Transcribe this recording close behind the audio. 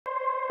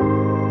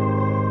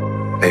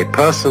A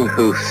person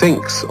who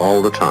thinks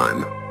all the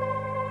time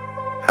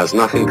has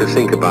nothing to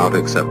think about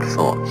except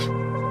thoughts.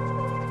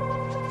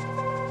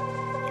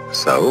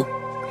 So,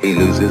 he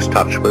loses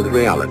touch with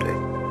reality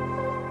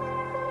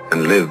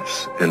and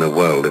lives in a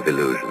world of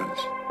illusions.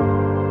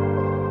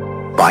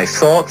 By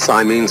thoughts,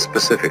 I mean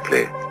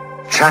specifically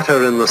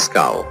chatter in the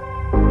skull,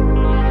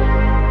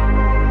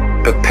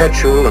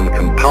 perpetual and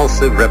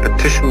compulsive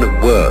repetition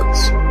of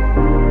words,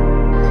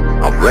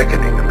 of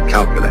reckoning and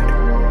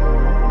calculating.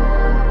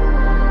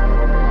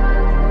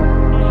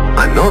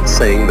 I'm not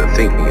saying that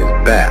thinking is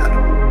bad.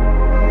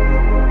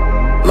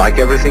 Like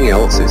everything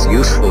else, is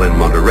useful in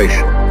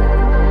moderation.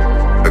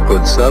 A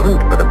good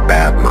servant, but a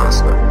bad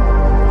master.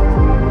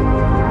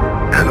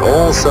 And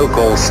all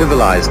so-called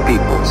civilized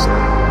peoples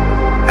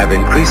have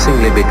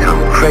increasingly become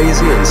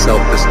crazy and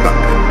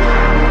self-destructive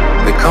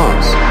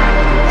because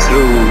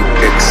through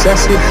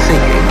excessive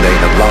thinking they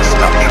have lost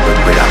touch with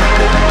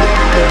reality.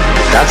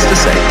 That's to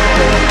say,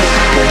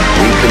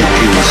 we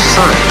confuse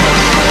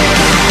science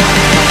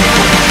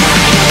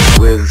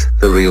with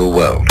the real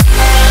world.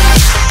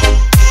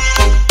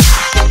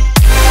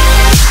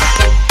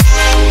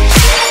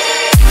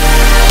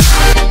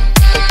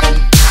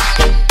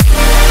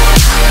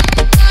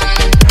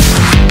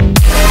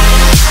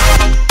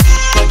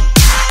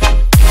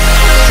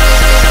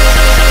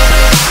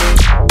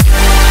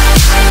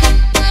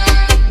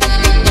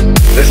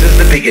 This is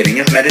the beginning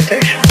of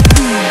meditation.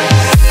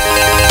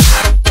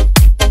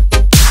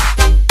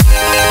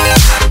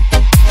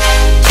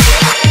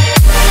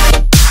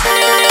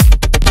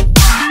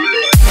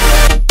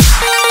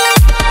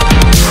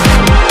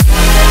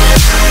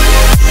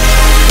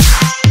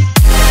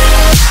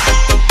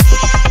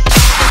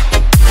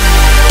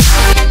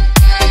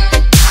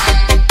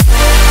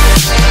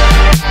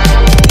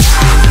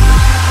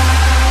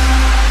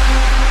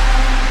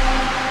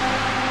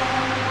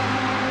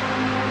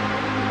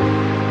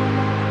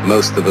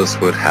 Most of us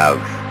would have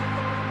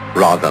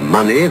rather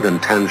money than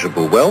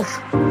tangible wealth,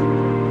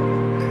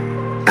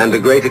 and a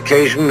great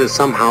occasion is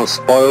somehow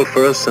spoiled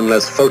for us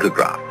unless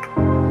photographed.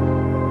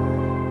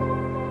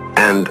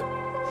 And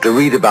to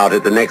read about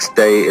it the next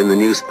day in the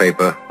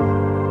newspaper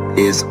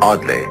is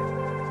oddly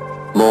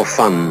more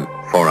fun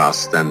for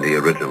us than the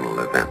original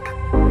event.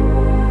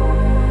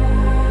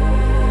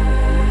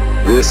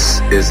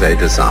 This is a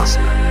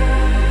disaster,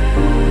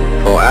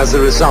 for as a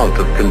result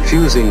of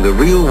confusing the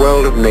real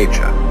world of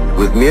nature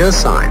with mere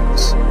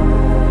signs,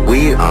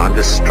 we are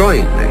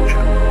destroying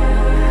nature.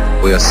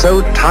 We are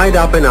so tied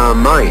up in our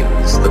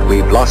minds that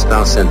we've lost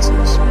our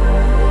senses.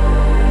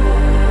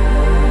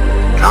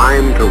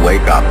 Time to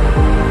wake up.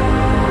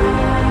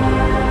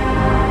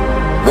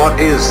 What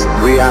is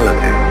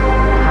reality?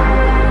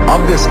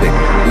 Obviously,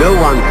 no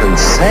one can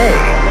say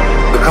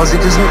because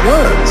it isn't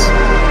words.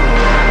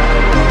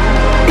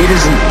 It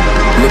isn't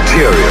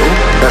material,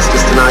 that's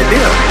just an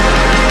idea.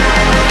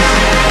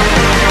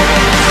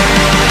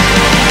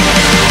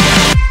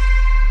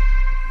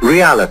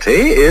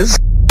 Reality is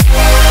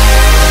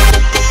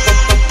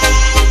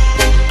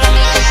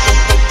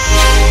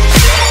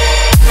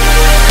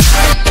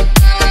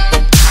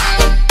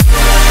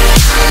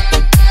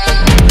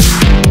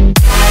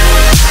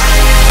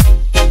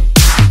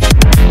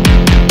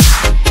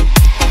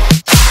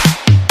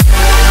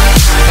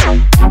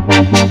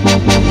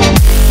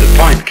the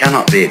point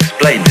cannot be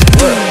explained.